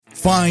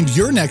Find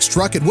your next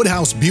truck at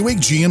Woodhouse Buick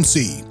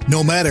GMC.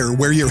 No matter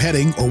where you're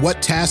heading or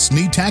what tasks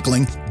need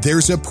tackling,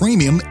 there's a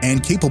premium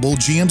and capable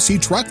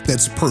GMC truck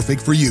that's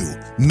perfect for you.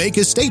 Make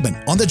a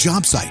statement on the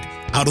job site,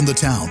 out on the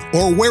town,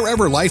 or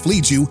wherever life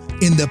leads you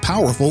in the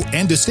powerful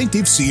and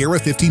distinctive Sierra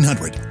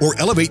 1500, or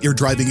elevate your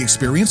driving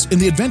experience in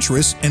the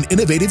adventurous and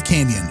innovative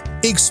Canyon.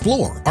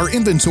 Explore our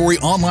inventory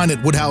online at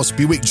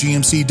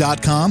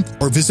WoodhouseBuickGMC.com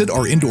or visit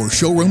our indoor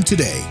showroom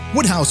today.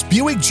 Woodhouse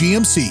Buick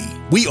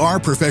GMC. We are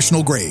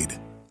professional grade.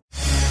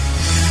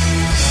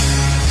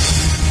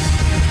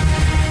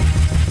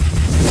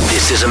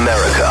 This is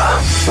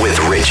America with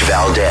Rich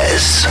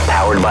Valdez,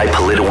 powered by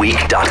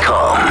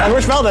PolitiWeek.com. And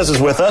Rich Valdez is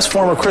with us,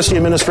 former Christie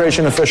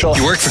administration official.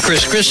 You worked for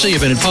Chris Christie,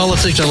 you've been in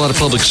politics, done a lot of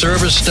public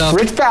service stuff.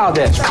 Rich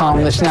Valdez,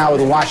 columnist now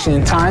with the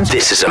Washington Times.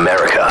 This is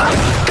America.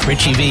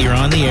 Richie V, you're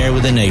on the air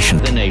with the nation.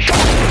 The nation.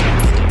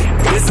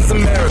 This is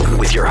America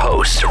with your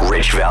host,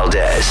 Rich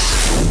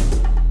Valdez.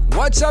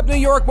 What's up, New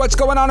York? What's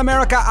going on,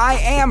 America? I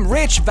am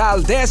Rich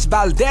Valdez,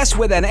 Valdez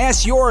with an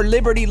S, your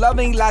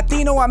liberty-loving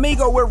Latino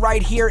amigo. We're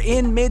right here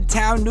in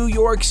Midtown, New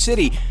York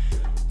City.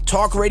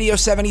 Talk Radio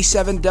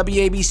 77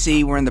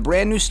 WABC. We're in the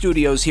brand new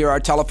studios here. Our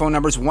telephone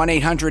number is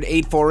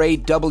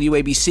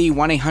 1-800-848-WABC,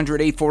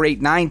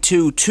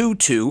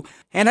 1-800-848-9222.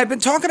 And I've been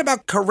talking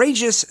about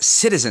courageous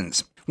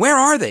citizens. Where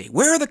are they?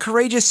 Where are the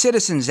courageous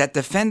citizens that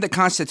defend the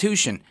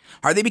Constitution?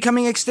 Are they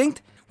becoming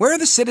extinct? Where are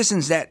the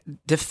citizens that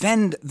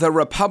defend the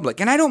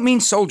Republic? And I don't mean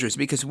soldiers,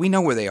 because we know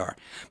where they are.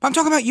 But I'm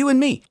talking about you and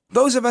me.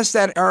 Those of us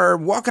that are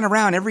walking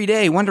around every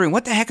day wondering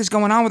what the heck is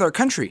going on with our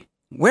country.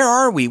 Where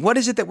are we? What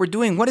is it that we're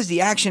doing? What is the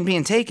action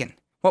being taken?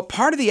 Well,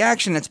 part of the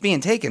action that's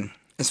being taken,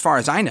 as far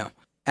as I know,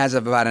 as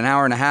of about an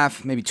hour and a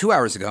half, maybe 2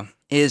 hours ago,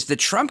 is the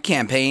Trump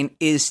campaign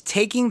is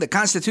taking the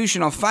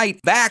constitutional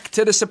fight back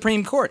to the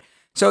Supreme Court.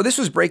 So this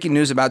was breaking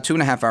news about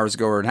 2.5 hours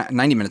ago or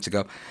 90 minutes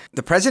ago.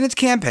 The president's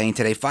campaign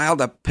today filed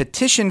a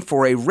petition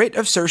for a writ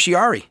of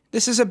certiorari.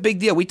 This is a big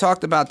deal. We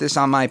talked about this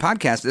on my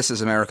podcast, This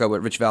is America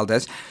with Rich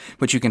Valdez,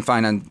 which you can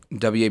find on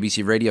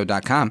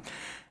WABCRadio.com.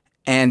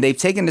 And they've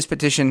taken this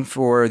petition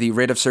for the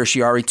writ of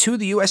certiorari to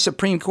the U.S.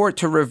 Supreme Court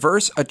to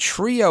reverse a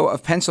trio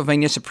of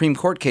Pennsylvania Supreme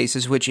Court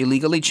cases which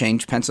illegally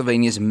changed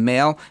Pennsylvania's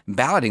mail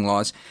balloting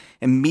laws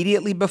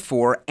immediately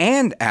before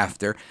and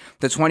after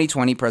the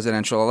 2020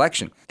 presidential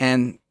election.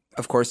 And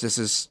of course, this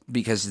is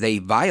because they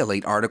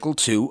violate Article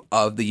 2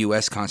 of the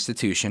U.S.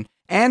 Constitution.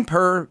 And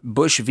per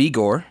Bush v.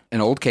 Gore, an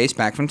old case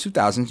back from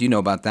 2000, you know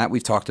about that.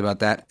 We've talked about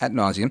that ad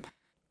nauseum.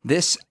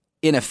 This,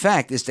 in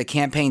effect, is the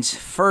campaign's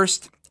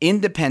first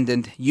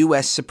independent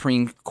U.S.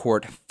 Supreme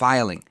Court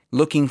filing,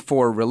 looking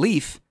for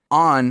relief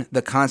on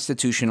the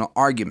constitutional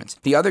arguments.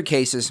 The other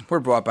cases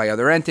were brought by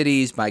other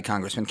entities, by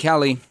Congressman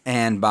Kelly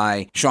and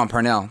by Sean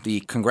Parnell,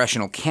 the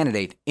congressional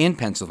candidate in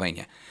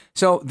Pennsylvania.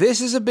 So this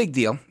is a big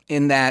deal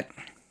in that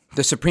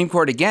the Supreme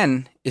Court,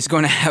 again, is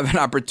going to have an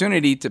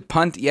opportunity to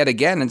punt yet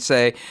again and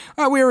say,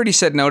 oh, we already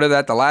said no to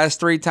that the last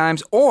 3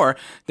 times. Or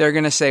they're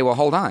going to say, well,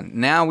 hold on.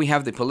 Now we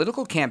have the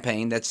political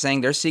campaign that's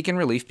saying they're seeking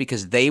relief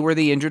because they were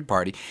the injured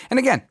party. And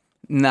again,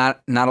 not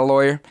a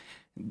lawyer.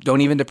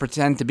 Don't even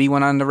pretend to be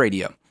one on the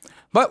radio.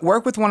 But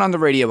work with one on the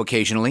radio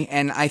occasionally.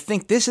 And I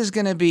think this is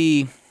going to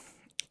be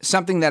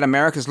something that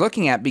America's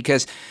looking at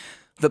because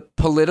the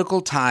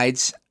political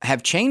tides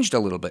have changed a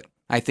little bit.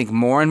 I think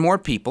more and more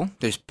people,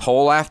 there's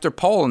poll after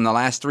poll in the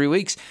last 3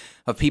 weeks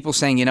of people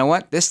saying, you know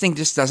what, this thing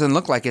just doesn't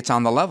look like it's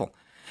on the level.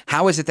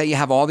 How is it that you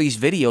have all these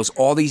videos,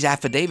 all these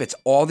affidavits,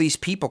 all these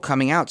people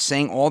coming out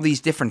saying all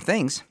these different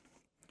things,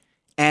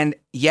 and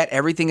yet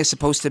everything is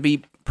supposed to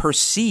be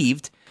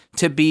perceived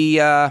to be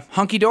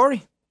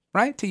hunky-dory,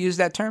 right? To use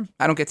that term.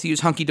 I don't get to use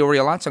hunky-dory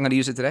a lot, so I'm going to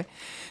use it today.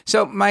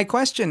 So my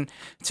question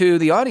to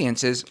the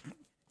audience is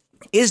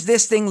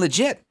this thing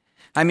legit?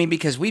 I mean,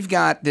 because we've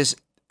got this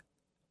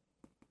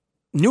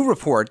new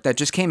report that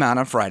just came out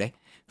on Friday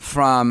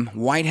from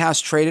White House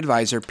trade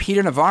advisor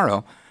Peter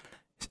Navarro.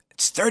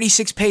 It's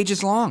 36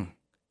 pages long.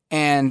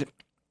 And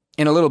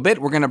in a little bit,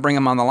 we're going to bring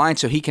him on the line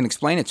so he can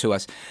explain it to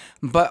us.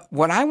 But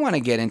what I want to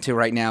get into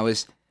right now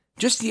is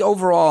just the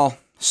overall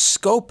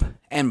scope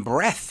and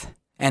breadth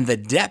and the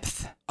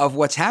depth of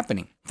what's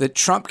happening. The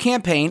Trump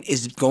campaign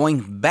is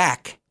going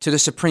back to the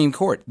Supreme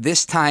Court,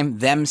 this time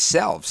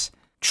themselves.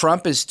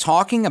 Trump is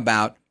talking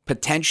about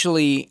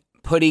potentially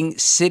putting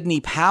Sidney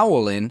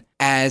Powell in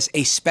as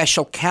a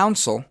special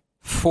counsel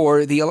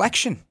for the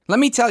election. Let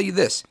me tell you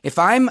this. If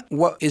I'm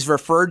what is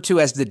referred to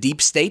as the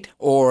deep state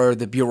or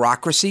the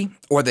bureaucracy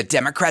or the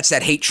Democrats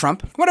that hate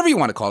Trump, whatever you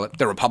want to call it,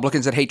 the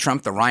Republicans that hate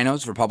Trump, the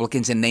rhinos,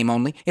 Republicans in name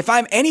only, if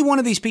I'm any one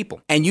of these people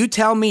and you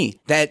tell me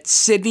that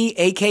Sidney,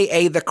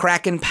 a.k.a. the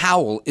Kraken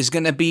Powell, is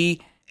going to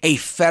be a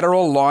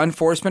federal law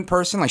enforcement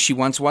person like she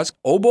once was,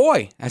 oh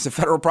boy, as a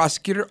federal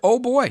prosecutor, oh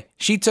boy,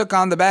 she took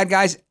on the bad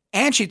guys.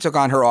 And she took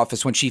on her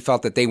office when she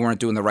felt that they weren't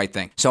doing the right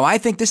thing. So I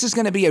think this is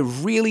going to be a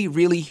really,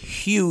 really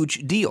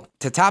huge deal.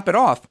 To top it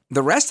off,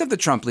 the rest of the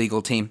Trump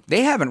legal team,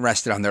 they haven't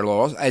rested on their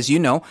laurels. As you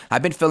know,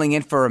 I've been filling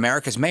in for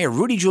America's mayor,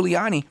 Rudy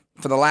Giuliani,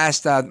 for the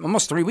last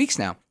almost 3 weeks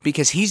now,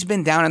 because he's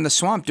been down in the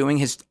swamp doing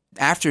his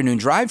afternoon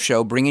drive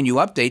show, bringing you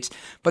updates,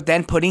 but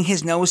then putting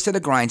his nose to the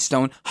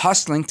grindstone,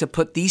 hustling to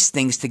put these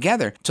things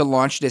together to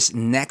launch this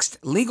next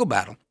legal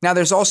battle. Now,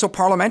 there's also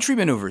parliamentary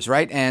maneuvers,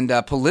 right? And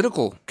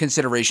political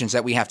considerations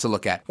that we have to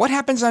look at. What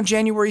happens on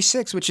January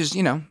 6th, which is,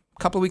 a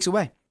couple of weeks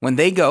away, when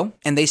they go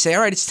and they say,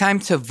 all right, it's time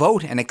to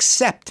vote and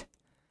accept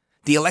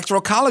the Electoral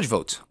College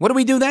votes. What do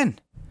we do then?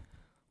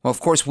 Well, of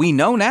course, we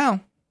know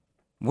now.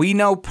 We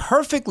know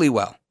perfectly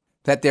well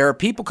that there are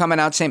people coming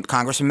out saying,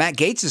 Congressman Matt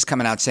Gaetz is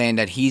coming out saying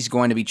that he's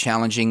going to be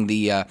challenging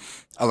the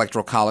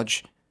Electoral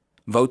College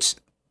votes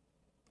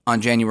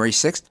on January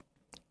 6th.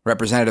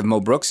 Representative Mo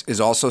Brooks is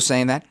also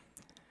saying that.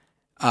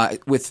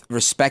 With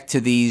respect to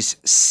these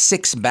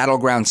 6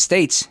 battleground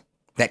states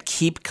that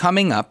keep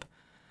coming up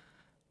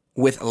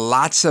with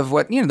lots of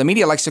what, the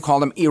media likes to call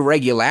them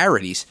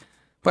irregularities.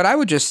 But I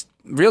would just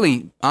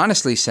really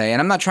honestly say,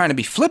 and I'm not trying to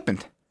be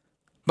flippant,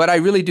 but I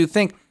really do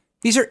think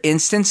these are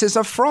instances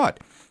of fraud.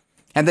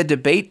 And the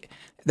debate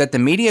that the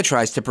media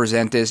tries to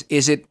present is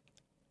it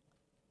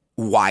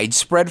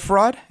widespread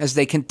fraud, as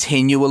they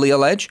continually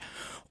allege?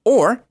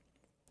 Or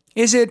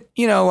is it,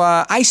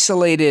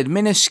 isolated,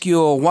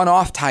 minuscule,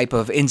 one-off type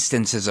of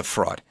instances of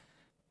fraud?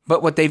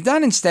 But what they've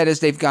done instead is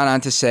they've gone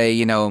on to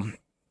say,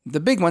 the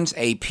big ones,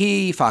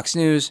 AP, Fox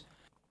News,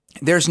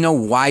 there's no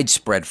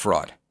widespread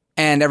fraud.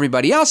 And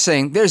everybody else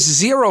saying there's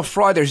zero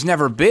fraud, there's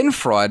never been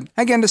fraud.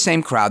 Again, the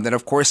same crowd that,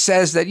 of course,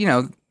 says that,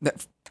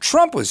 that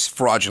Trump was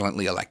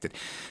fraudulently elected.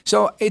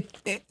 So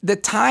the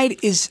tide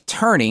is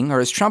turning, or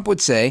as Trump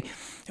would say,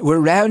 we're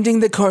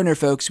rounding the corner,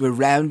 folks. We're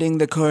rounding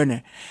the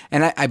corner.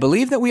 And I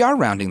believe that we are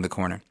rounding the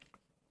corner.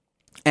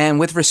 And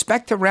with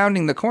respect to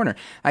rounding the corner,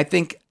 I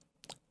think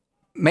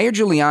Mayor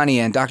Giuliani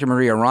and Dr.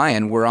 Maria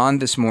Ryan were on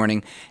this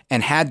morning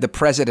and had the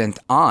president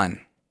on.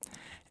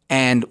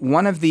 And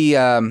one of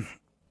the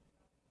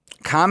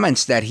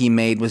comments that he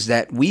made was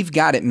that we've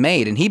got it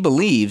made. And he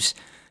believes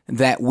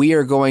that we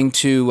are going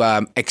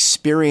to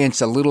experience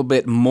a little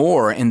bit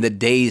more in the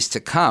days to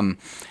come,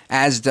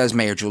 as does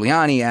Mayor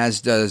Giuliani,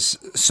 as does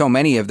so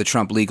many of the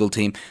Trump legal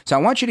team. So I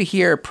want you to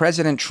hear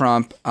President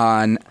Trump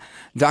on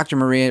Dr.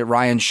 Maria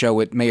Ryan's show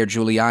with Mayor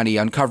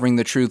Giuliani, uncovering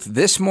the truth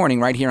this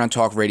morning right here on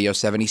Talk Radio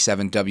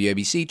 77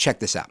 WABC. Check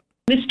this out.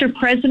 Mr.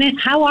 President,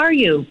 how are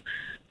you?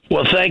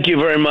 Well, thank you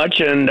very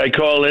much, and I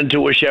call in to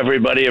wish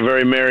everybody a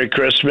very Merry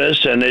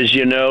Christmas. And as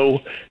you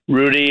know,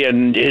 Rudy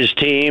and his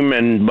team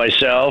and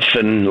myself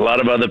and a lot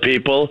of other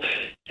people,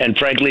 and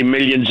frankly,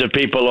 millions of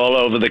people all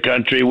over the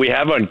country, we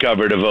have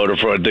uncovered a voter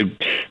fraud, the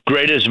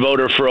greatest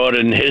voter fraud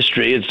in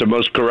history. It's the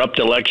most corrupt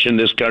election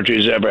this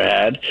country's ever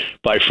had,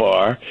 by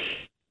far.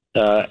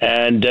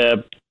 And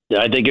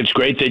I think it's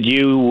great that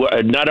you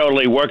not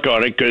only work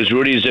on it, because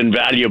Rudy's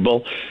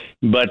invaluable,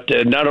 but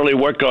not only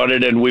work on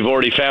it, and we've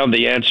already found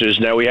the answers.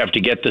 Now we have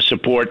to get the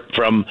support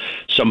from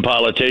some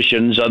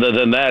politicians. Other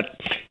than that,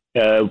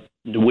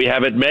 we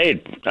have it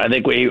made. I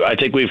think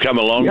we've come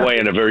a long way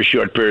in a very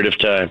short period of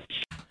time.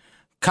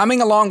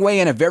 Coming a long way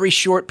in a very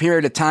short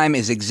period of time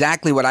is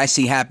exactly what I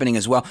see happening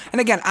as well.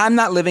 And again, I'm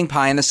not living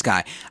pie in the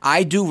sky.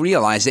 I do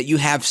realize that you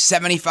have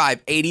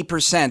 75,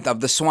 80% of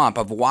the swamp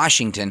of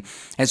Washington,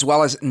 as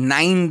well as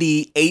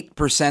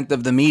 98%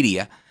 of the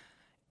media,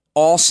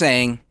 all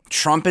saying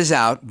Trump is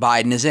out,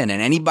 Biden is in.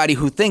 And anybody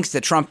who thinks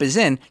that Trump is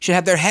in should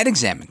have their head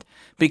examined,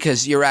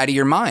 because you're out of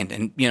your mind.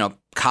 And,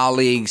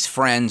 colleagues,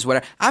 friends,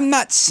 whatever. I'm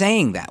not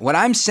saying that. What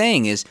I'm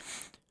saying is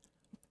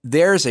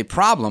there's a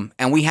problem,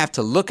 and we have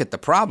to look at the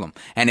problem.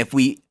 And if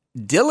we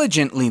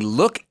diligently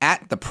look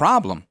at the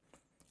problem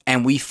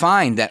and we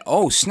find that,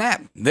 oh,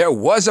 snap, there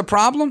was a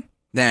problem,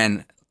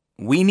 then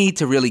we need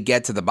to really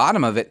get to the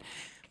bottom of it,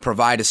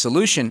 provide a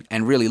solution,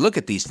 and really look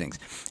at these things.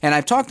 And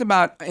I've talked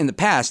about in the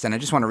past, and I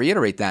just want to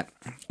reiterate that,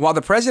 while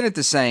the president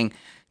is saying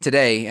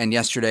today and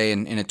yesterday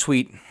in a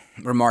tweet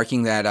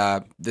remarking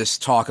that this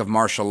talk of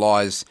martial law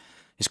is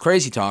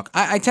crazy talk,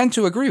 I tend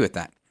to agree with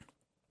that.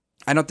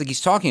 I don't think he's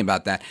talking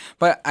about that.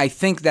 But I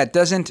think that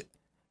doesn't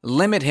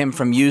limit him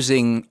from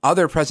using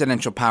other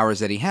presidential powers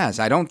that he has.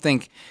 I don't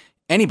think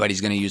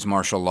anybody's going to use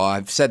martial law.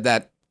 I've said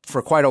that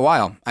for quite a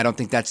while. I don't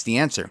think that's the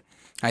answer.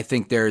 I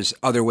think there's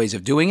other ways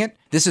of doing it.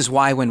 This is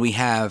why when we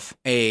have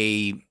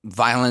a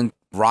violent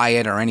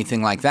riot or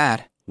anything like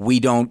that, we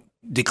don't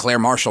declare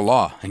martial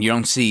law, and you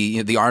don't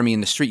see the army in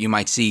the street. You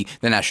might see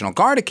the National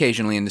Guard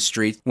occasionally in the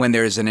street when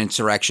there's an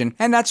insurrection,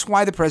 and that's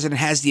why the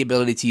president has the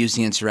ability to use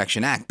the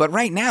Insurrection Act. But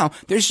right now,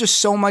 there's just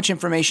so much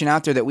information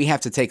out there that we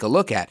have to take a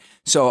look at.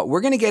 So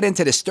we're going to get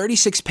into this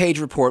 36-page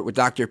report with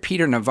Dr.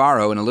 Peter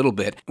Navarro in a little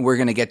bit. We're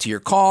going to get to your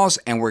calls,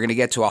 and we're going to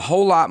get to a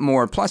whole lot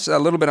more, plus a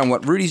little bit on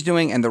what Rudy's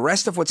doing and the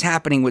rest of what's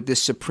happening with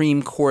this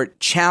Supreme Court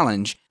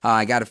challenge.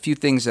 I got a few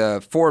things,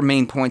 4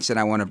 main points that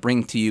I want to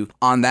bring to you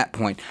on that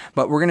point.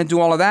 But we're going to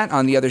do all of that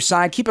on the other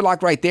side. Keep it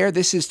locked right there.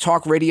 This is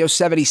Talk Radio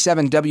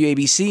 77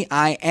 WABC.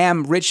 I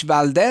am Rich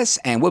Valdez,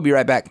 and we'll be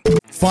right back.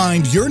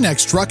 Find your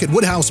next truck at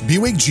Woodhouse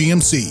Buick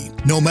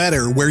GMC. No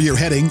matter where you're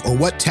heading or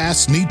what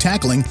tasks need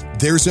tackling,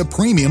 there's a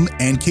premium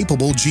and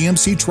capable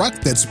GMC truck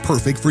that's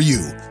perfect for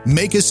you.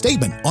 Make a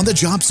statement on the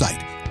job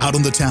site. out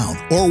on the town,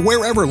 or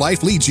wherever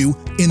life leads you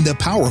in the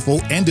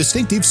powerful and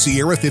distinctive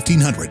Sierra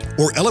 1500,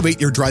 or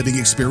elevate your driving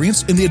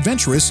experience in the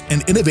adventurous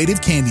and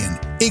innovative Canyon.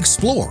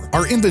 Explore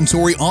our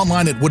inventory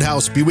online at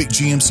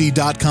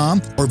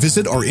WoodhouseBuickGMC.com or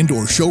visit our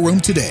indoor showroom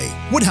today.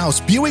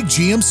 Woodhouse Buick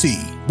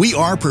GMC. We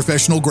are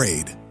professional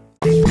grade.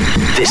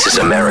 This is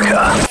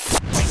America.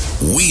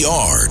 We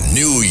are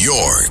New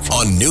York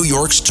on New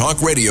York's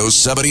Talk Radio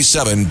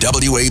 77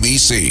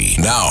 WABC.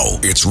 Now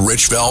it's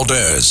Rich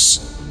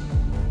Valdez.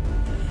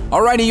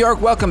 All right, New York,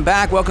 welcome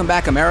back. Welcome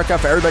back, America.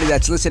 For everybody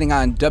that's listening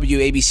on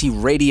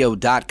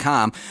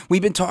WABCRadio.com,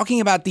 we've been talking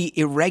about the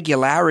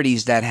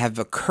irregularities that have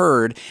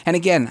occurred. And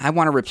again, I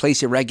want to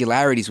replace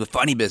irregularities with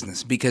funny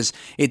business because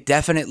it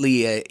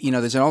definitely,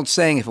 there's an old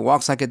saying, if it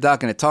walks like a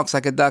duck and it talks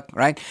like a duck,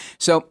 right?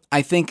 So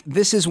I think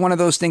this is one of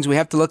those things we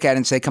have to look at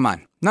and say, come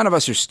on, none of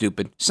us are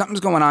stupid.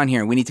 Something's going on here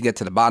and we need to get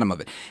to the bottom of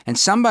it. And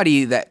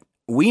somebody that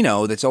we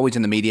know that's always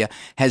in the media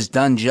has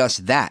done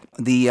just that.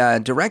 The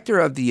director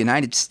of the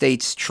United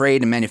States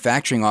Trade and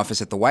Manufacturing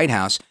Office at the White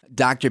House,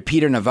 Dr.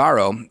 Peter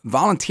Navarro,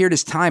 volunteered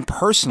his time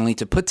personally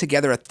to put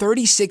together a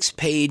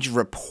 36-page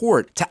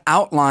report to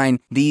outline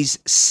these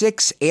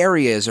 6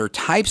 areas or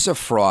types of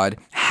fraud,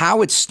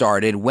 how it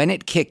started, when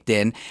it kicked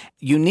in,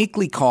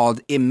 uniquely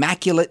called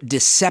immaculate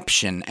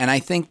deception. And I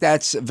think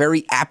that's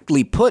very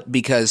aptly put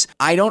because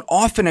I don't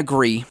often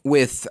agree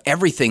with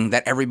everything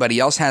that everybody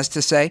else has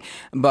to say.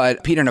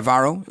 But Peter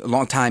Navarro, a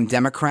longtime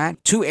Democrat,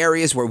 2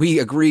 areas where we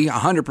agree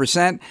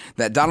 100%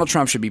 that Donald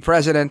Trump should be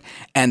president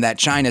and that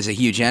China is a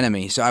huge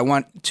enemy. So I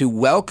want to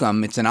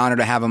welcome, it's an honor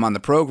to have him on the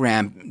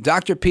program,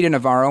 Dr. Peter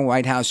Navarro,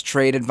 White House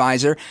Trade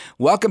Advisor.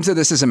 Welcome to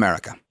This is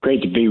America.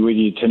 Great to be with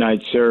you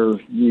tonight, sir.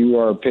 You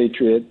are a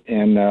patriot,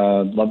 and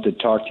love to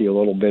talk to you a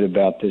little bit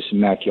about this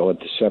immaculate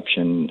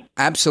deception.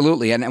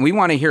 Absolutely, and we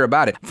want to hear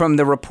about it. From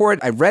the report,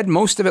 I read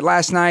most of it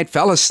last night,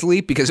 fell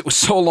asleep because it was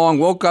so long,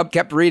 woke up,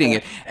 kept reading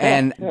it,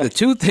 and the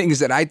 2 things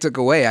that I took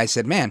away, I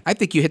said, man, I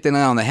think you hit the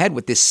nail on the head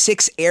with this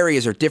 6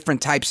 areas or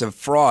different types of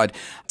fraud.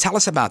 Tell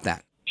us about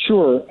that.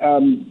 Sure.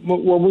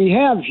 What we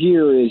have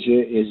here is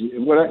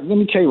let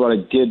me tell you what I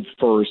did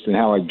first and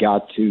how I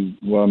got to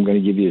what I'm going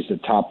to give you as the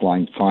top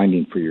line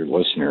finding for your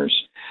listeners.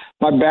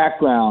 My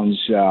background's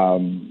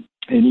in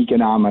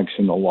economics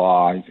and the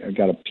law. I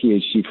got a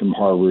PhD from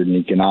Harvard in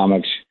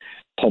economics,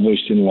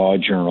 published in law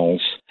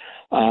journals.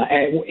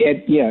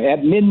 At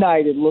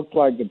midnight, it looked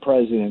like the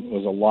president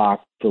was a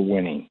lock for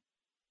winning.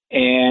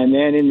 And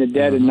then in the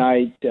dead of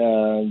night,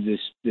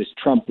 this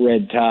Trump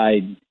red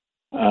tide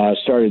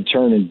started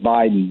turning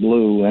Biden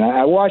blue. And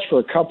I watched for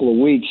a couple of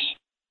weeks,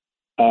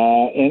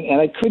 and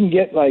I couldn't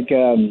get like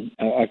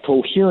a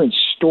coherent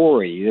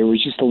story. There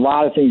was just a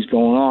lot of things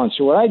going on.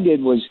 So what I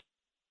did was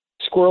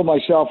squirreled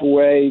myself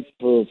away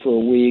for a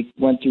week,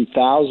 went through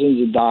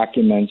thousands of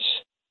documents,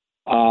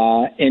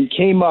 and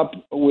came up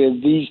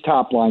with these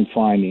top-line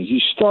findings. You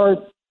start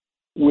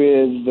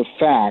with the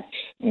fact,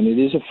 and it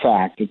is a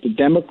fact, that the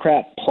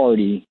Democrat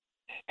Party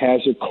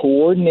has a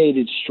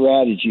coordinated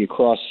strategy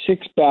across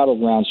 6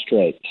 battleground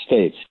states.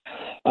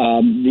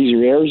 These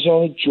are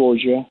Arizona,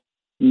 Georgia,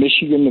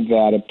 Michigan,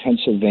 Nevada,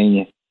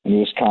 Pennsylvania, and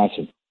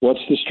Wisconsin.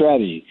 What's the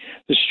strategy?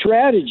 The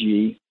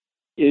strategy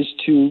is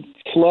to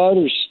flood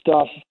or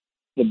stuff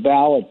the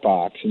ballot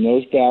box in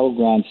those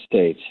battleground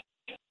states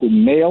with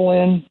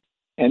mail-in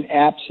and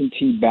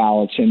absentee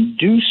ballots, and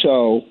do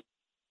so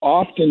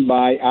often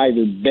by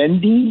either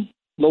bending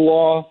the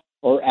law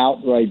or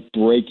outright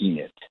breaking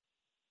it.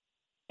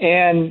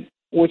 And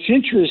what's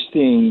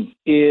interesting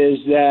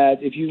is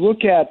that if you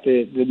look at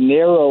the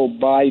narrow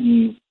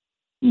Biden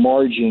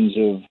margins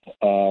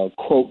of,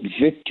 quote,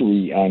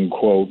 victory,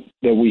 unquote,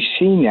 that we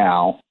see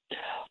now,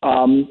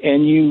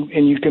 and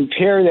you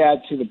compare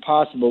that to the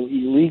possible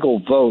illegal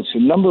votes, the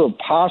number of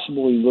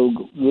possible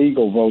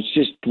illegal votes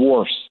just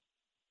dwarfs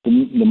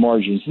the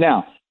margins.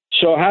 Now,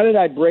 so how did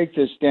I break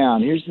this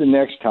down? Here's the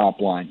next top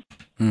line.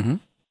 Mm-hmm.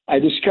 I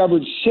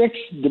discovered 6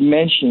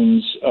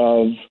 dimensions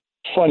of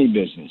funny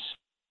business,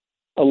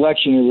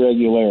 election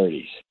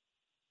irregularities.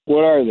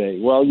 What are they?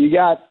 Well, you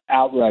got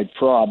outright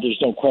fraud.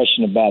 There's no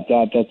question about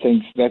that.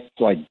 That's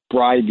like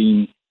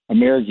bribing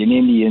American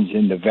Indians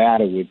in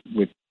Nevada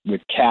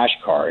with cash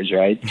cards,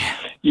 right?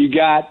 You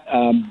got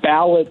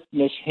ballot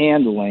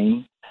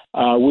mishandling,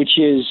 which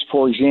is,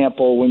 for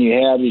example, when you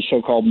have these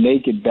so-called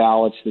naked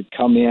ballots that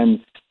come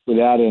in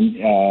without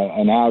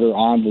an outer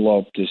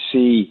envelope to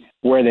see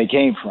where they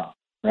came from,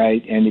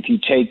 right? And if you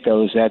take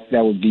those, that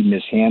would be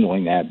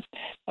mishandling that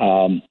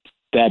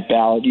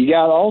ballot. You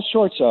got all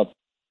sorts of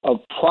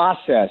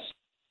process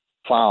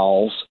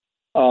fouls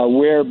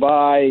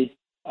whereby,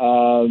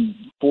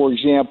 for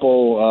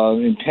example,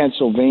 in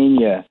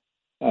Pennsylvania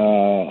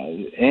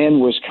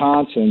and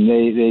Wisconsin,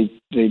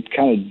 they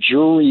kind of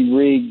jury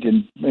rigged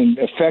and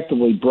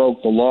effectively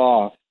broke the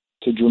law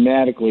to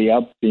dramatically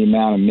up the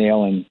amount of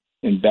mail-in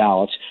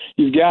ballots.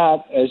 You've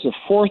got, as a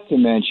 4th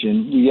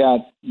dimension, you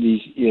got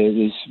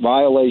these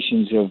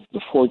violations of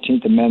the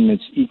 14th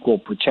Amendment's Equal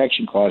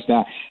Protection Clause.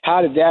 Now,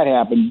 how did that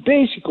happen?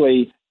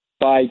 Basically,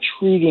 by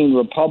treating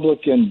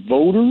Republican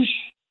voters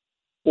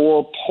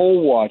or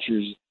poll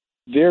watchers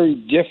very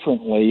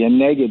differently and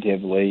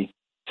negatively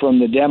from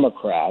the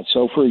Democrats.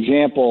 So, for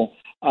example,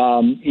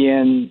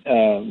 in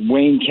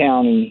Wayne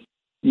County,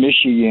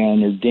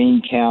 Michigan, or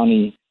Dane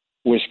County,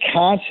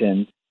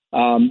 Wisconsin,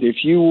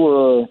 if you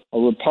were a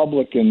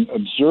Republican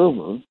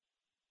observer,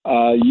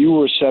 you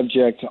were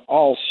subject to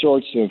all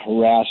sorts of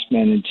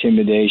harassment,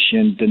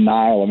 intimidation,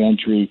 denial of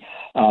entry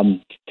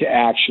to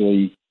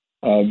actually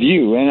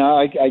view. And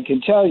I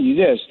can tell you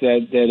this,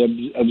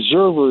 that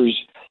observers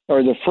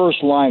are the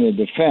first line of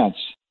defense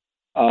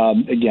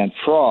against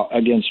fraud.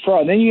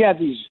 And then you have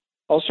these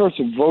all sorts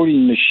of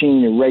voting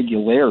machine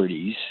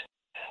irregularities.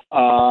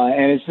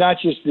 And it's not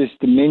just this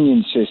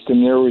Dominion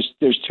system.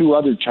 There's two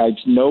other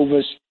types,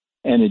 Novus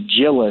and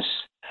Agilis.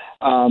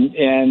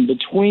 And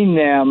between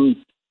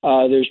them,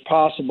 there's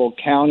possible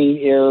counting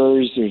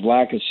errors, there's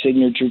lack of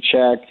signature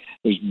check,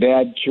 there's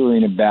bad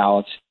curing of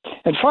ballots.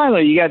 And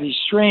finally, you got these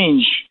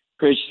strange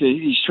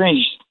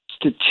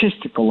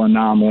statistical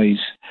anomalies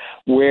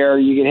where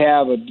you could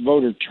have a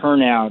voter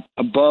turnout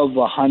above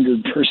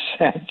 100%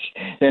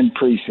 in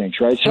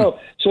precincts, right? So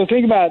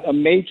think about a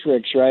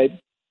matrix, right,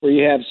 where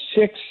you have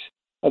 6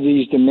 of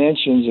these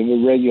dimensions of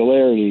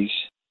irregularities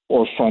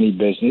or funny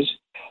business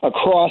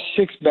across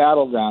 6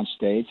 battleground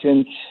states.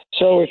 And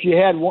so if you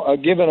had a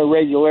given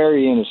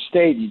irregularity in a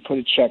state, you put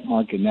a check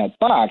mark in that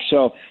box.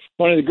 So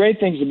one of the great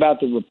things about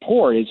the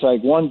report, it's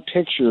like one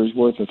picture is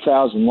worth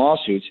 1,000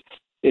 lawsuits.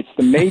 It's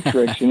the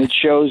matrix, and it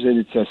shows that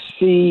it's a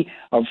sea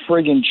of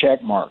friggin'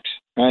 check marks,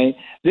 right?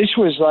 This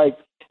was like,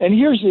 and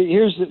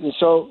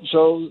so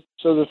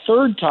the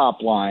third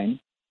top line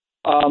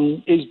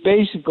is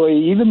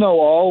basically, even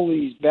though all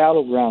these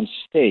battleground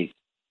states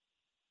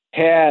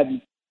had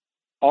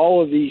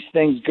all of these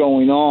things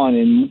going on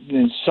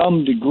in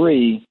some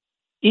degree,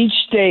 each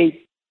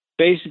state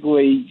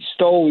basically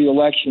stole the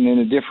election in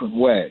a different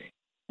way,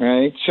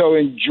 right? So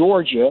in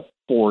Georgia,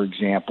 for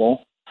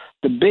example,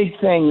 the big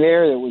thing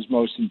there that was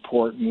most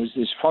important was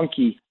this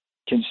funky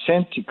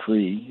consent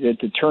decree that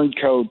the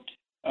turncoat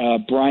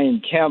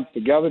Brian Kemp,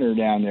 the governor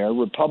down there,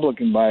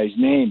 Republican by his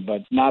name,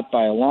 but not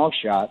by a long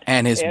shot.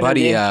 And his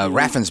buddy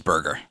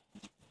Raffensperger.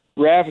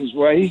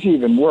 Well, he's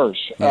even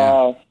worse.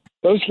 Yeah.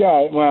 Those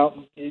guys,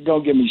 well,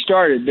 don't get me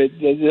started, but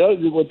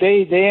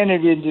they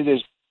entered into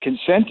this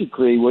consent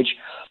decree, which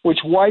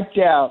wiped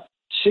out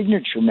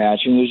signature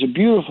matching. There's a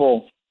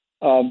beautiful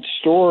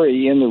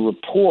story in the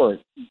report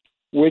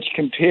which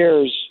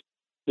compares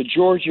the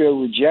Georgia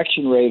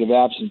rejection rate of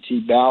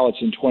absentee ballots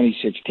in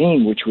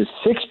 2016, which was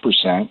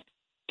 6%,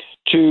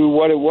 to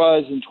what it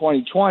was in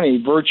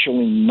 2020,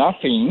 virtually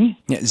nothing.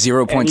 Yeah,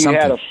 0. And you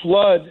had a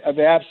flood of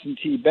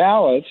absentee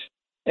ballots,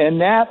 and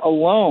that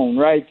alone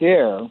right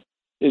there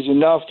is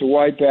enough to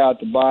wipe out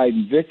the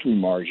Biden victory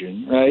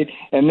margin, right?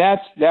 And that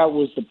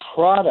was the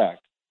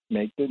product,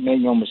 make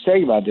no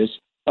mistake about this,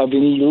 of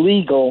an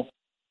illegal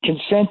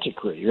consent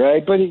decree,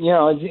 right? But, you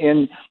know,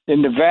 in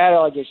Nevada,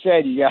 like I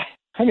said,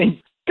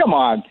 come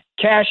on,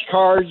 cash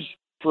cards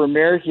for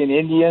American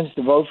Indians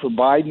to vote for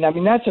Biden. I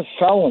mean, that's a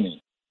felony.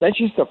 That's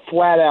just a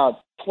flat out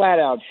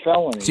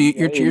felony. So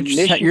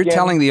you're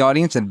telling the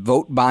audience that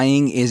vote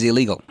buying is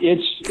illegal?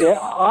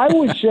 I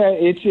would say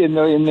it's in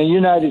the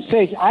United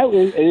States.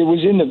 It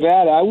was in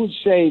Nevada. I would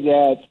say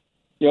that,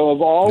 you know,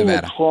 of all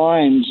the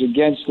crimes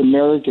against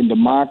American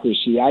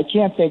democracy, I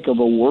can't think of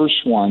a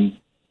worse one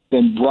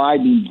than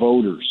bribing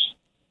voters.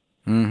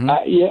 Mm-hmm.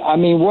 I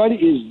mean, what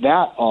is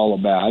that all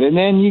about? And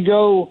then you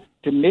go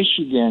to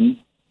Michigan.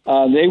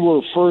 They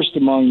were first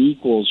among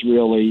equals,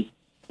 really,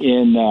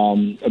 in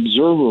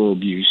observer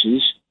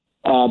abuses.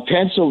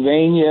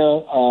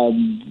 Pennsylvania,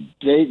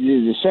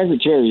 the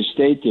Secretary of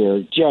State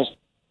there, just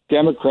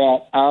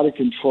Democrat, out of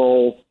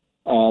control,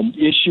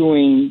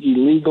 issuing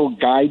illegal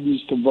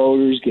guidance to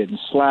voters, getting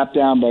slapped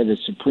down by the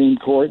Supreme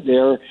Court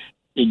there,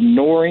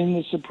 ignoring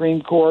the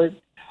Supreme Court.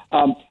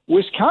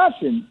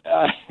 Wisconsin,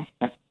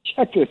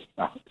 check this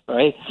out,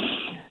 right?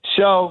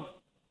 So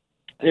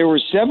there were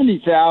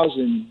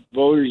 70,000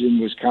 voters in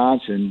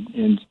Wisconsin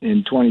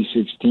in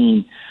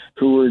 2016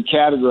 who were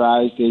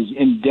categorized as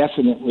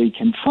indefinitely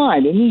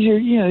confined, and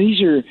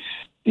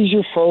these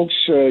are folks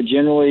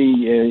generally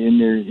in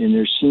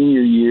their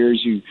senior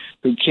years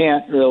who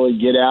can't really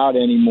get out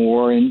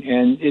anymore, and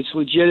it's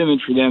legitimate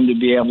for them to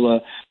be able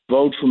to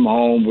vote from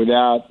home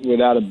without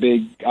a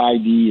big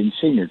ID and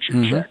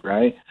signature check,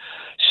 right?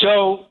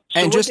 So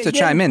and just to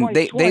chime in,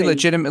 they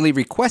legitimately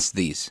request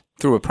these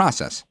through a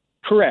process.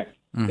 Correct.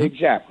 Mm-hmm.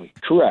 Exactly.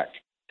 Correct.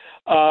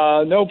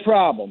 No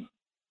problem.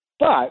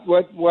 But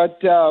what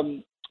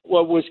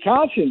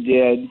Wisconsin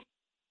did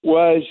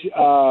was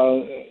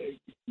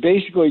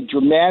basically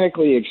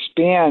dramatically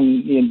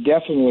expand the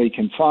indefinitely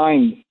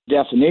confined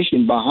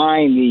definition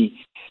behind the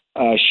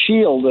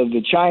shield of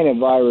the China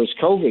virus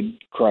COVID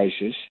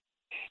crisis,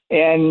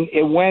 and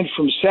it went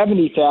from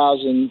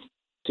 70,000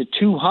 to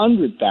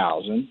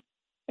 200,000.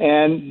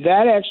 And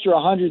that extra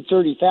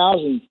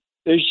 130,000,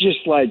 there's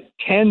just like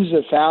tens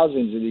of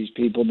thousands of these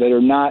people that are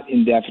not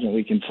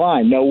indefinitely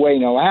confined. No way,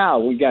 no how.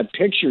 We got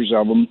pictures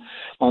of them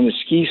on the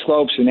ski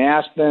slopes in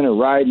Aspen or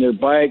riding their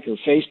bike or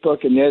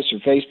Facebook and this or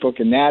Facebook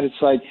and that.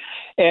 It's like,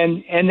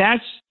 and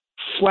that's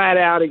flat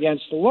out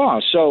against the law.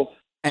 So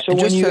when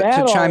just you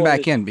to chime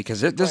back in,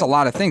 because there's a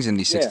lot of things in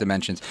these six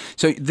dimensions.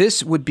 So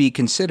this would be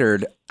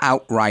considered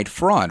outright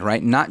fraud,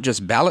 right? Not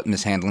just ballot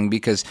mishandling,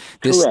 because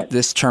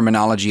this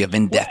terminology of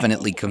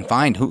indefinitely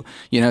confined,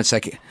 it's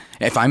like,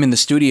 if I'm in the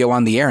studio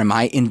on the air, am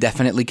I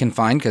indefinitely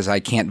confined because I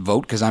can't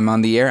vote because I'm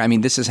on the air? I mean,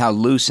 this is how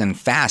loose and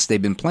fast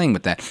they've been playing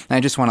with that. And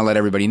I just want to let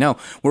everybody know,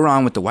 we're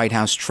on with the White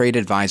House trade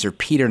advisor,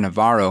 Peter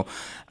Navarro,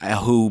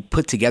 who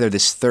put together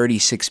this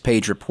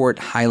 36-page report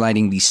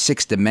highlighting these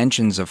 6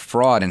 dimensions of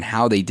fraud and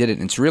how they did it.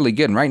 And it's really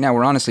good. And right now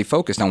we're honestly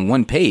focused on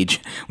one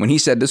page. When he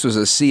said this was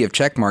a sea of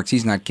check marks,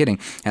 he's not kidding.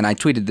 And I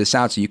tweeted this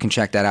out, so you can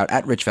check that out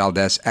at Rich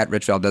Valdez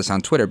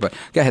on Twitter. But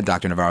go ahead,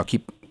 Dr. Navarro,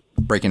 keep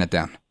breaking it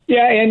down.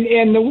 Yeah, and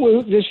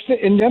this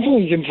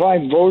indefinitely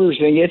confined voters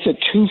thing, it's a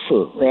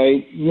twofer,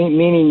 right?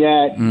 Meaning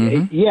that,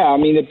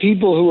 the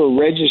people who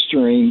are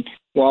registering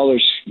while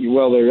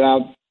they're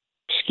out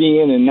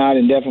skiing and not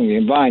indefinitely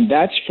confined,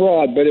 that's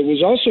fraud. But it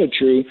was also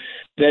true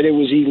that it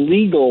was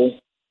illegal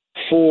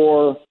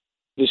for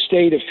the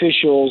state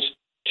officials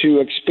to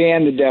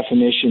expand the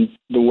definition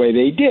the way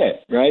they did,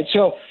 right?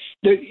 So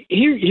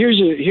here's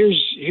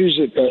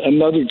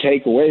another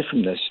takeaway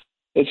from this.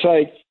 It's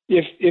like,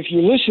 if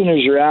your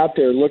listeners are out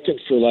there looking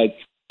for like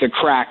the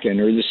Kraken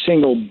or the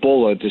single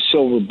bullet, the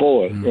silver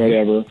bullet,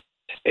 whatever,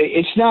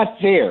 it's not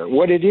there.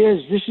 What it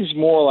is, this is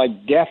more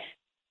like death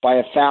by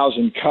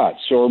 1,000 cuts,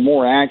 or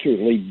more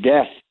accurately,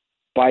 death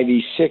by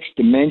these 6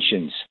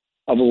 dimensions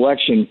of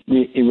election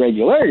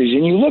irregularities.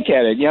 And you look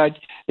at it,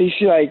 you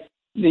see like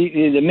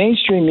the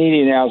mainstream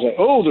media now is like,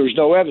 oh, there's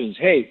no evidence.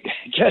 Hey,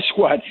 guess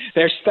what?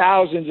 There's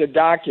thousands of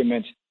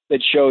documents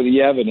that show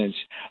the evidence.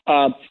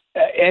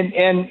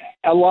 And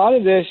a lot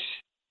of this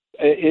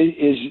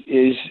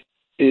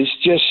is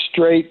just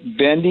straight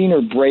bending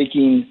or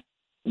breaking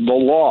the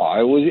law.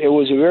 It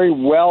was a very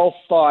well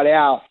thought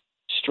out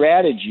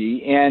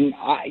strategy. And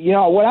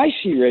what I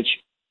see, Rich,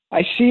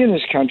 I see in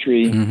this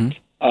country an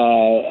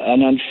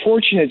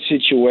unfortunate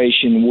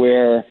situation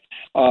where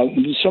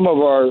some of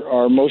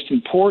our most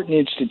important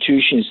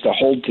institutions to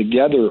hold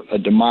together a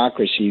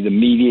democracy, the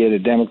media, the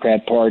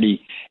Democrat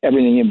Party,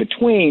 everything in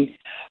between,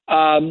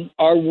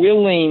 are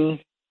willing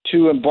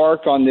to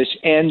embark on this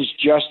ends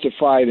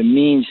justify the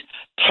means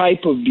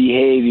type of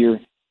behavior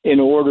in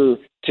order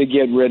to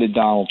get rid of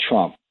Donald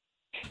Trump.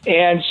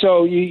 And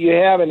so you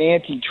have an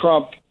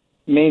anti-Trump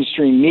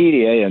mainstream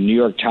media, New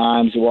York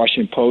Times, the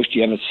Washington Post.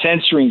 You have a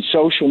censoring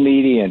social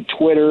media and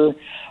Twitter,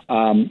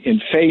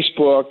 and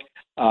Facebook,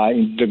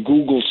 in the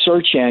Google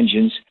search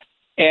engines,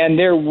 and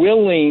they're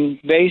willing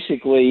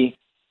basically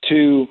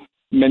to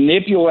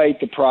manipulate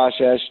the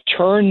process,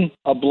 turn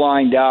a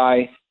blind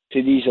eye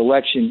to these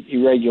election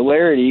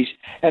irregularities,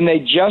 and they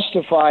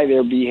justify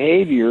their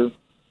behavior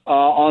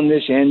on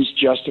this ends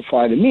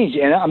justify the means.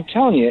 And I'm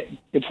telling you,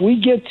 if we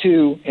get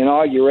to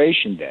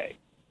Inauguration Day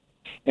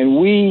and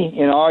we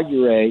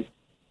inaugurate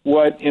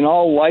what in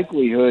all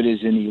likelihood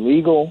is an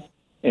illegal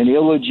and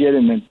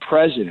illegitimate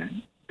president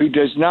who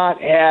does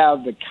not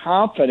have the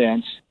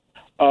confidence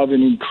of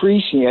an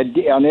increasing,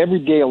 on every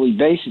daily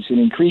basis, an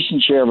increasing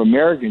share of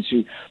Americans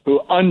who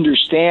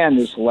understand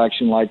this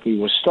election likely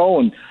was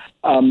stolen,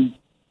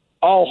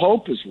 all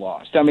hope is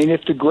lost. I mean,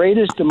 if the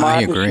greatest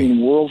democracy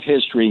in world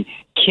history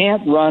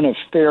can't run a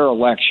fair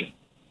election,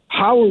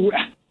 how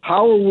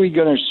are we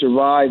going to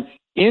survive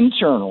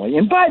internally?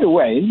 And by the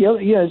way,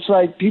 it's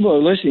like people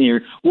are listening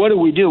here. What do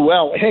we do?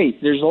 Well, hey,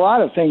 there's a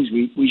lot of things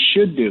we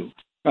should do.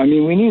 I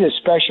mean, we need a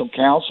special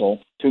counsel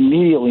to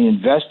immediately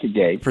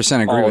investigate. %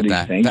 agree with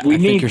that. Things. I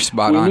think you're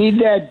spot on. We need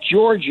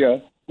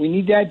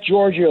that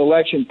Georgia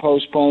election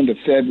postponed to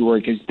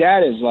February, because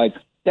that is like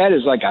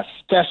a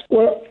test.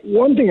 Well,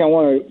 one thing I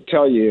want to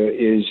tell you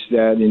is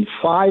that in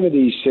 5 of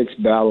these 6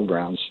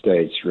 battleground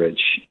states,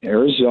 Rich,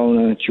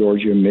 Arizona,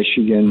 Georgia,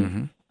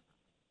 Michigan,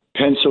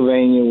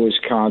 Pennsylvania,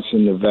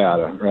 Wisconsin,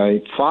 Nevada,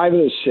 right? 5 of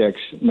the 6,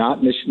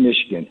 not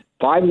Michigan,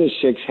 5 of the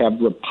 6 have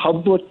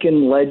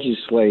Republican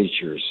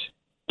legislatures.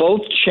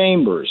 Both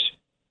chambers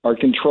are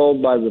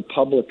controlled by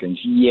Republicans,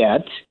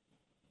 yet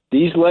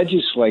these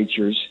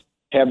legislatures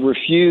have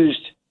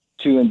refused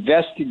to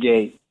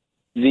investigate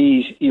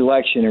these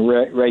election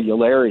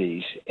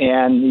irregularities.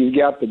 And you've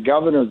got the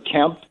Governor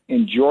Kemp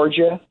in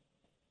Georgia,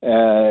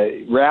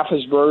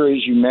 Raffensperger,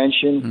 as you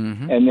mentioned,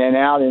 and then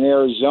out in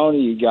Arizona,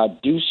 you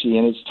got Ducey.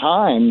 And it's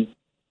time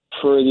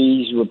for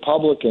these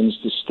Republicans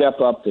to step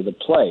up to the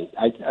plate.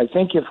 I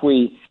think if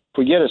we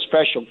get a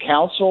special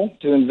counsel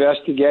to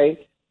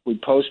investigate, we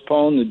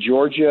postpone the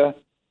Georgia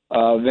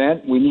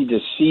event, we need to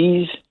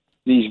seize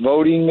these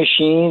voting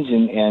machines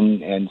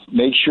and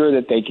make sure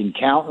that they can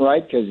count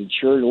right, because it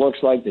sure looks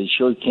like they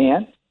sure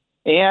can't.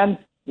 And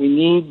we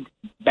need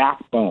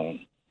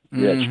backbone,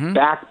 Rich,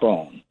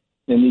 backbone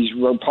in these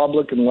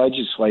Republican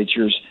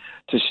legislatures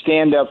to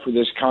stand up for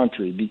this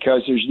country,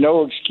 because there's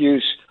no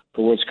excuse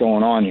for what's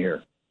going on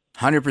here.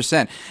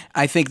 100%.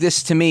 I think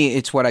this, to me,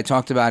 it's what I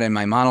talked about in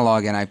my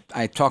monologue, and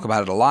I talk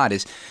about it a lot,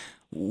 is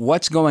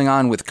what's going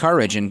on with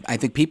courage. And I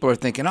think people are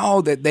thinking,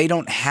 that they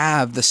don't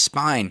have the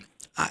spine.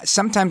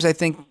 Sometimes I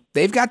think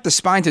they've got the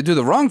spine to do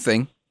the wrong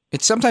thing.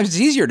 Sometimes it's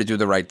easier to do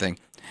the right thing.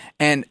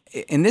 And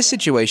in this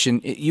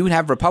situation, you would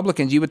have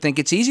Republicans, you would think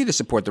it's easy to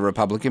support the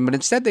Republican, but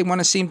instead they want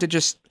to seem to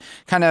just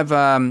kind of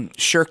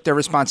shirk their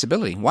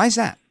responsibility. Why is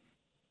that?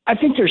 I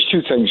think there's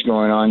two things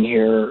going on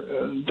here.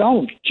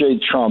 Donald J.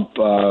 Trump,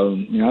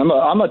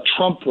 I'm a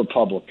Trump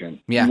Republican.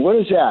 Yeah. What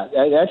is that?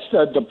 That's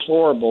the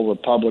deplorable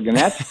Republican.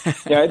 That's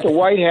at the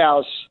White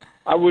House,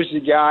 I was the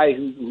guy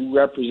who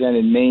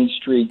represented Main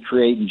Street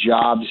creating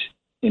jobs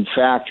in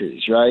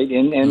factories, right?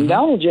 And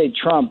Donald J.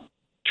 Trump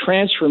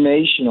transformed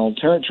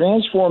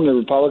the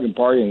Republican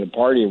Party into the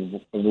party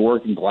of the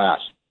working class,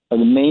 of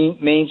the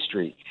Main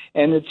Street.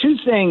 And the two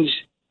things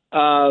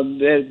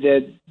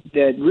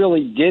that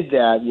really did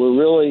that were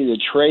really the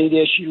trade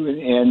issue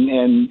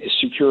and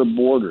secure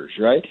borders,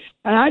 right?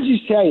 And I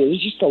just tell you,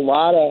 there's just a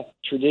lot of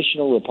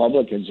traditional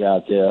Republicans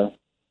out there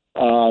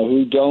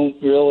who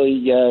don't really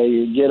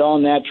get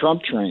on that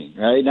Trump train,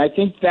 right? And I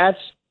think that's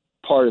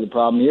part of the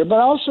problem here. But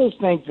I also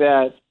think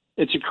that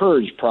it's a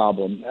courage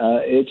problem.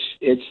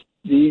 It's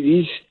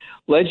these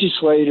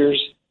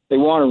legislators, they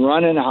want to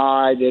run and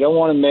hide. They don't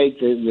want to make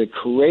the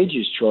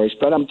courageous choice.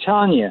 But I'm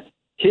telling you,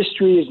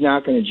 history is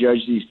not going to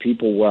judge these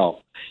people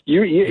well.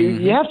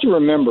 You have to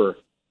remember,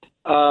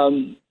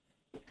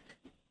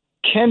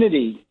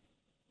 Kennedy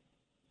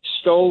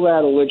stole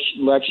that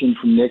election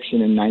from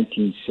Nixon in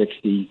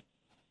 1960.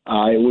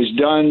 It was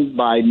done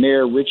by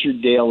Mayor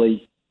Richard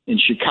Daley in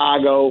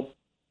Chicago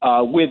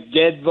with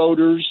dead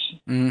voters,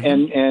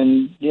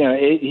 and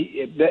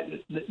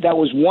that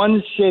was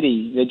one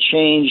city that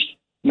changed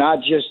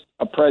not just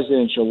a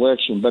presidential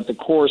election, but the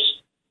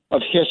course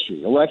of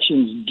history.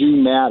 Elections do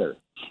matter,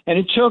 and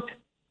it took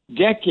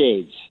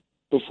decades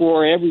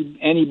before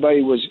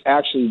anybody was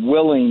actually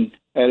willing,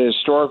 at a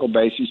historical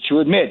basis, to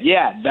admit,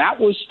 that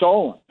was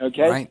stolen.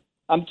 Okay, right.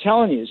 I'm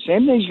telling you, the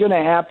same thing's going to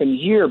happen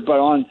here, but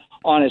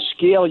on a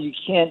scale you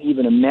can't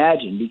even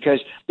imagine, because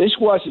this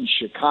wasn't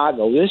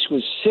Chicago. This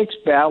was 6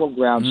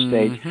 battleground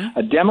states,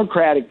 a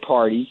Democratic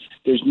Party.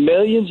 There's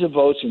millions of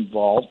votes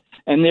involved,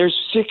 and there's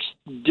 6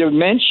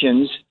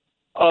 dimensions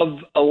of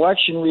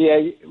election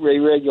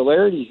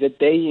irregularities that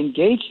they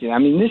engaged in. I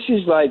mean, this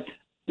is like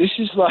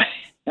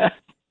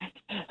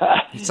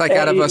it's like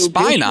out of a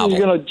spy novel.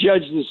 Going to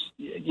judge this.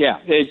 Yeah,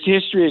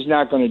 history is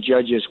not going to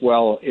judge us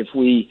well if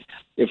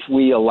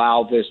we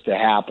allow this to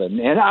happen.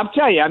 And I'll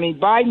tell you, I mean,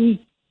 Biden.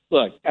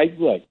 Look,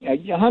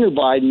 Hunter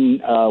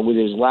Biden with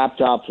his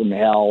laptop from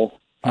hell.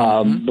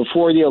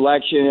 Before the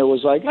election, it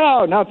was like,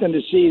 oh, nothing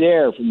to see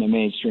there from the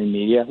mainstream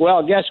media.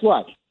 Well, guess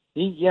what?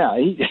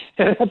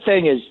 That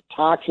thing is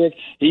toxic.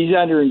 He's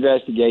under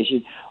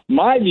investigation.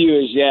 My view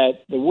is that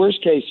the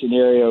worst case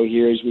scenario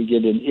here is we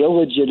get an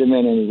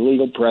illegitimate and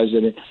illegal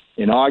president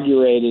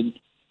inaugurated,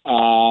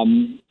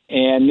 and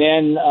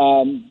then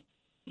all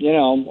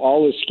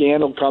the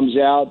scandal comes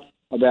out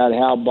about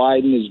how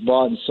Biden is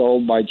bought and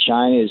sold by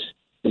China,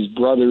 his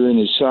brother and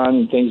his son,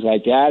 and things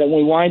like that, and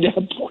we wind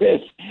up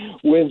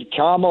with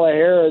Kamala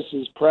Harris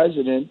as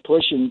president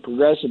pushing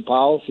progressive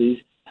policies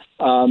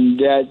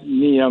that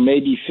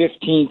maybe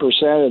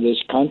 15% of this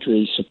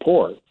country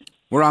support.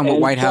 We're on with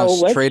White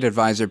House trade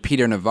advisor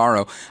Peter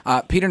Navarro.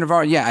 Peter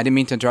Navarro, I didn't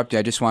mean to interrupt you.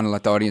 I just want to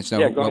let the audience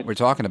know what we're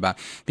talking about,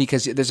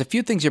 because there's a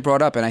few things you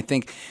brought up, and I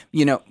think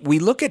we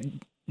look at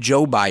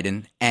Joe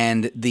Biden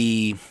and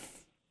the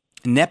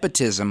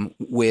nepotism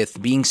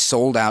with being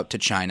sold out to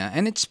China,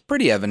 and it's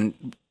pretty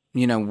evident,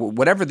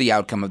 whatever the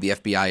outcome of the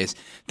FBI is,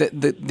 that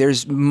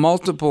there's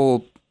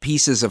multiple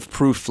pieces of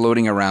proof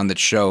floating around that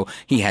show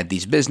he had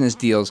these business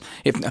deals.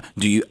 I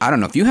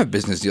don't know if you have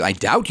business deals. I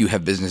doubt you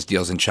have business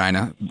deals in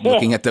China,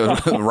 looking at the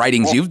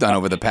writings you've done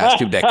over the past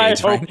 2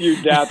 decades. I hope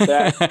you doubt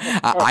that.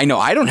 I know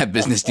I don't have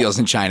business deals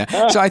in China.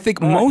 So I think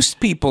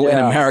most people in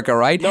America,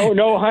 right? No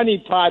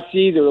honeypots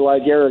either,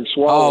 like Eric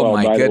Swalwell. Oh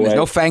my goodness,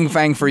 no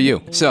fang for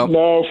you. So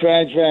no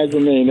fang for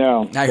me.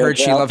 No. I heard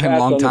she loved him a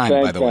long time,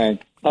 by the way.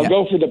 I'll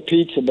go for the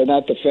pizza, but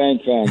not the fang.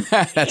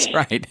 That's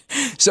right.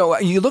 So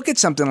you look at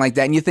something like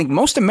that and you think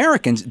most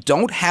Americans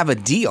don't have a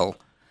deal,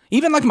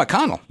 even like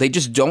McConnell. They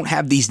just don't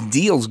have these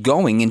deals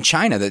going in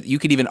China that you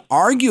could even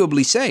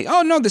arguably say,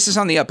 oh, no, this is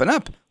on the up and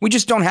up. We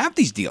just don't have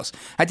these deals.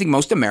 I think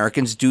most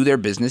Americans do their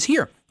business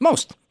here.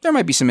 Most. There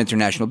might be some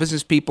international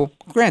business people,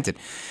 granted.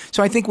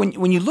 So I think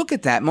when you look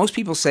at that, most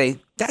people say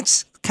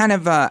that's kind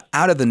of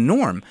out of the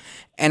norm.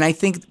 And I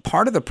think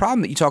part of the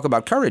problem that you talk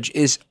about courage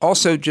is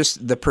also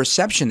just the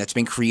perception that's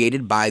been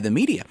created by the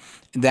media,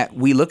 that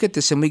we look at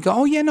this and we go,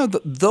 oh, yeah, no,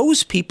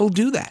 those people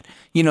do that.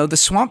 The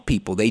swamp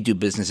people, they do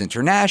business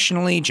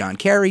internationally, John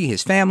Kerry,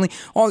 his family,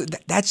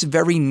 that's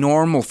very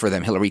normal for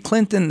them. Hillary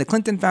Clinton, the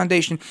Clinton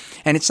Foundation.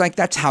 And it's like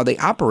that's how they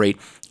operate.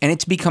 And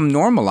it's become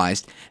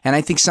normalized. And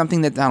I think something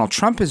that Donald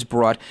Trump has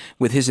brought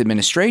with his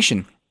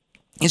administration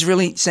is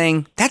really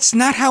saying that's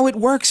not how it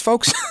works,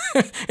 folks.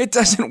 It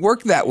doesn't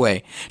work that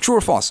way. True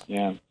or false?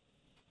 Yeah.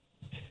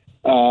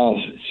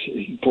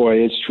 Boy,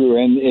 it's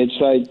true, and it's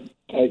like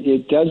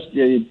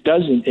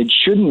it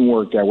shouldn't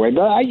work that way.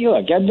 But I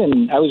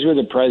was with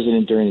the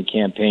president during the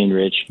campaign,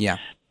 Rich. Yeah.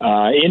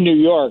 In New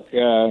York,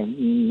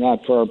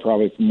 not far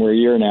probably from where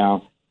you're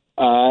now,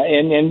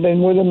 and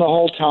been with him the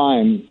whole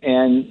time.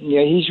 And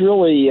he's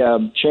really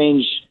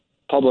changed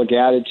public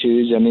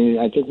attitudes. I mean,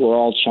 I think we're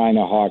all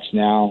China hawks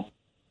now.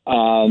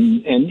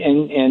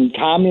 And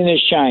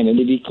communist China,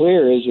 to be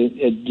clear, is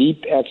a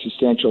deep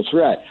existential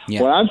threat.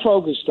 Yeah. What I'm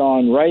focused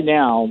on right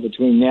now,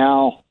 between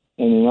now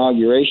and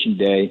Inauguration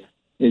Day,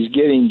 is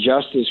getting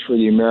justice for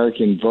the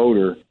American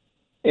voter.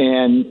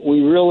 And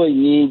we really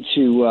need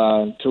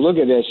to look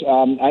at this.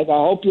 I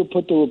hope you'll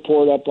put the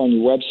report up on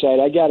your website.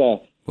 I got a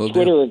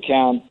Twitter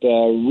account,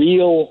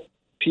 Real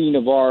P.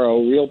 Navarro.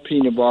 You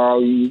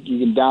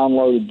can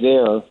download it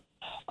there.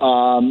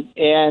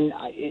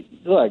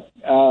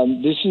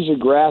 This is a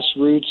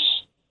grassroots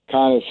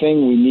kind of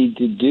thing we need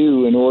to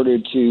do in order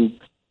to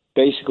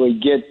basically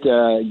get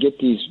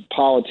these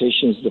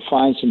politicians to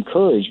find some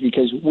courage,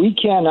 because we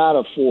cannot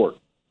afford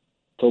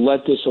to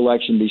let this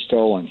election be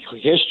stolen.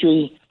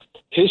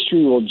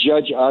 History will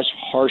judge us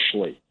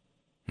harshly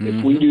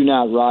if we do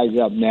not rise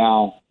up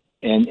now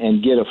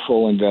and get a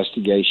full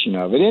investigation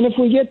of it. And if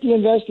we get the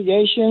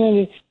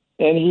investigation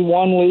and he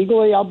won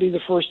legally, I'll be the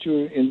first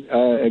to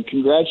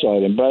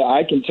congratulate him. But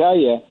I can tell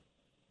you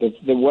that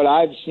what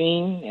I've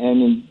seen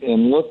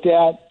and looked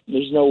at,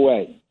 there's no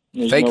way.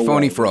 Fake,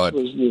 phony fraud.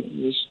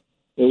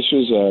 This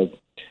was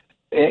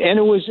and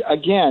it was,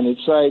 again,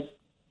 it's like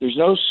there's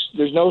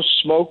no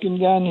smoking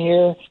gun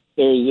here.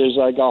 There's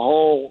like a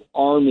whole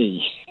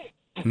army.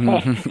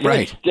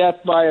 Right.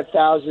 Death by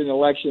 1,000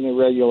 election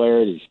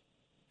irregularities.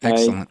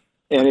 Excellent.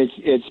 Right? And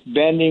it's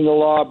bending the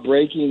law,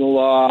 breaking the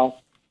law,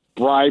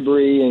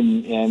 bribery,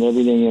 and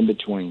everything in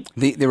between.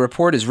 The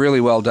report is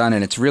really well done,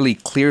 and it's really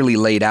clearly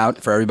laid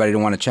out for everybody to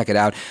want to check it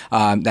out.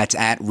 That's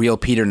at Real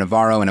Peter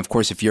Navarro. And, of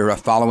course, if you're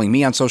following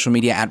me on social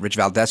media, at Rich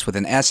Valdez with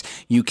an S,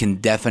 you can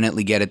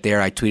definitely get it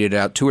there. I tweeted it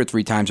out 2 or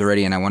 3 times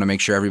already, and I want to make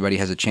sure everybody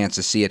has a chance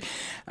to see it.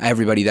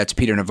 Everybody, that's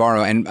Peter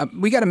Navarro. And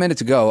we got a minute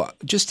to go.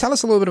 Just tell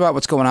us a little bit about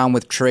what's going on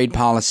with trade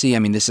policy. I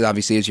mean, this is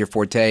obviously is your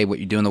forte, what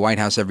you do in the White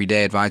House every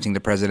day, advising the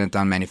president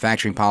on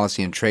manufacturing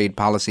policy and trade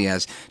policy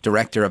as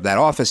director of that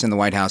office in the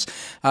White House.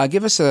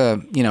 Give us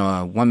a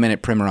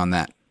 1-minute primer on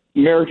that.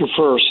 America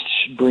first.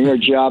 Bring our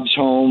jobs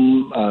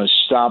home.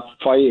 Stop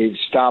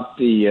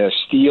the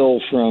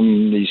steal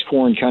from these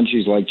foreign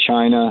countries like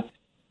China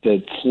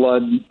that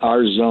flood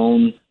our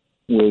zone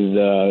with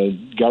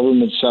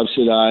government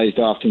subsidized,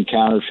 often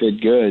counterfeit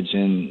goods.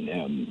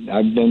 And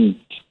I've been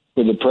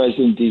with the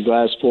president these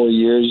last 4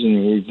 years,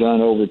 and we've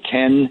done over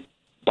 10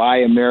 Buy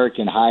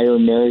American, Hire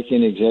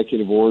American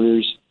executive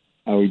orders.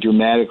 We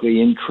dramatically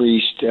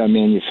increased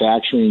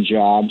manufacturing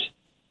jobs.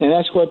 And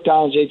that's what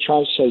Donald J.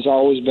 Trump has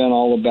always been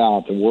all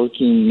about, the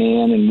working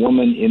man and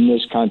woman in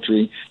this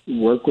country,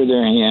 work with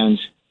their hands,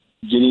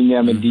 getting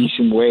them a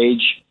decent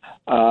wage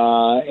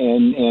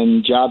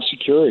and job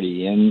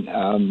security. And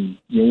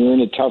we're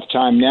in a tough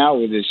time now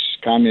with this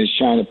Communist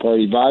China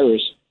Party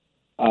virus.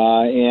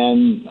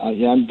 And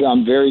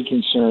I'm very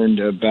concerned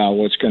about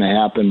what's going to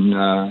happen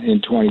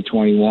in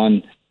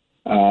 2021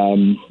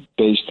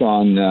 based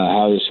on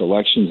how this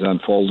election is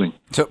unfolding.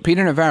 So,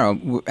 Peter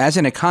Navarro, as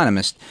an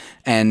economist,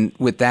 and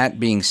with that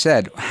being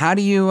said, how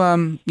do you,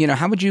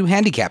 how would you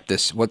handicap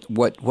this? What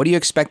do you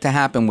expect to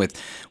happen with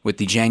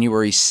the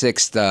January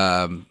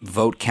 6th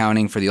vote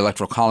counting for the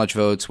Electoral College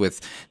votes,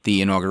 with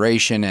the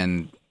inauguration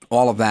and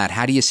all of that?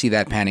 How do you see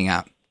that panning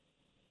out?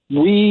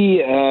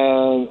 We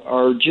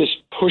are just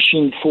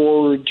pushing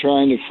forward,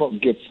 trying to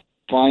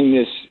find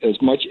this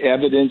as much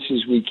evidence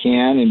as we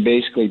can, and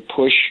basically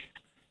push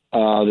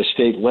the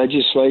state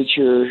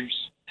legislatures,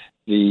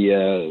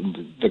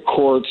 the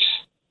courts,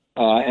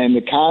 and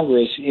the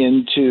Congress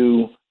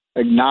into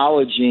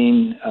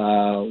acknowledging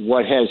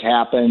what has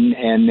happened,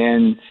 and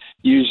then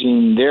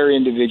using their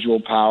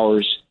individual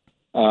powers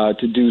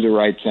to do the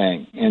right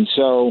thing. And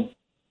so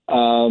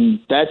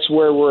that's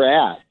where we're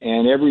at.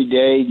 And every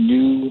day,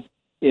 new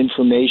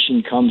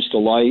information comes to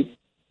light.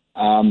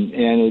 And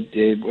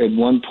at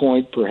one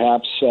point,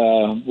 perhaps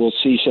we'll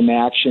see some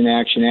action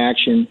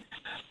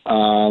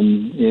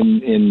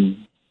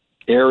in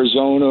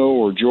Arizona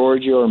or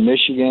Georgia or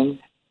Michigan.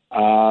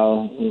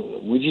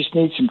 We just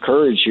need some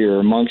courage here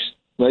amongst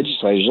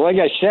legislators. Like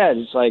I said,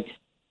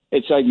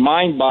 it's like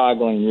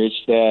mind-boggling,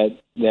 Rich,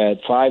 that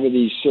 5 of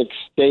these 6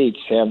 states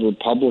have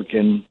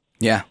Republican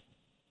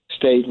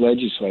state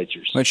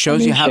legislatures. Well, it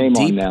shows you how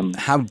deep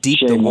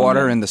the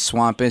water in the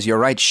swamp is. You're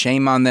right.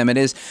 Shame on them. It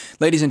is.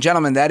 Ladies and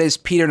gentlemen, that is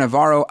Peter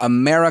Navarro.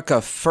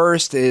 America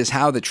First is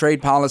how the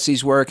trade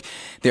policies work.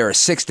 There are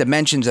 6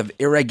 dimensions of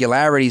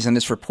irregularities in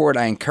this report.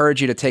 I encourage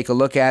you to take a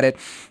look at it.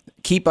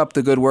 Keep up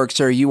the good work,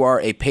 sir. You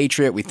are a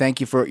patriot. We thank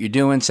you for what you're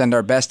doing. Send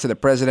our best to the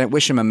president.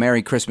 Wish him a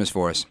Merry Christmas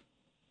for us.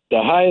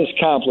 The highest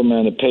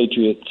compliment, a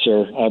patriot,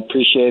 sir. I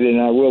appreciate it,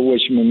 and I will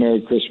wish him a Merry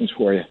Christmas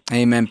for you.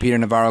 Amen, Peter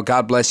Navarro.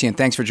 God bless you, and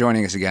thanks for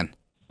joining us again.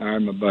 All right,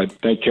 my bud.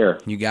 Take care.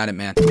 You got it,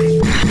 man.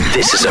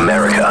 This is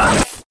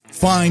America.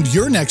 Find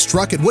your next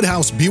truck at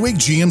Woodhouse Buick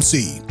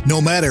GMC.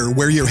 No matter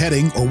where you're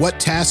heading or what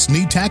tasks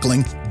need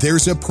tackling,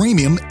 there's a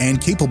premium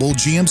and capable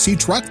GMC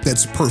truck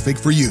that's perfect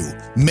for you.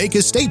 Make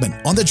a statement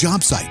on the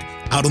job site.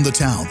 out on the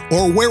town,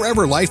 or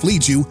wherever life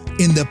leads you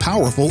in the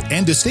powerful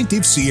and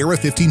distinctive Sierra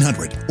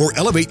 1500, or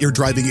elevate your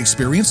driving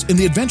experience in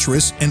the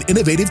adventurous and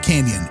innovative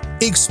Canyon.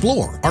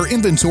 Explore our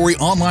inventory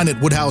online at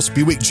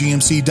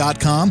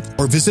WoodhouseBuickGMC.com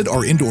or visit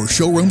our indoor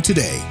showroom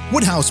today.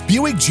 Woodhouse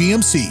Buick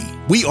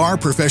GMC. We are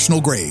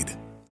professional grade.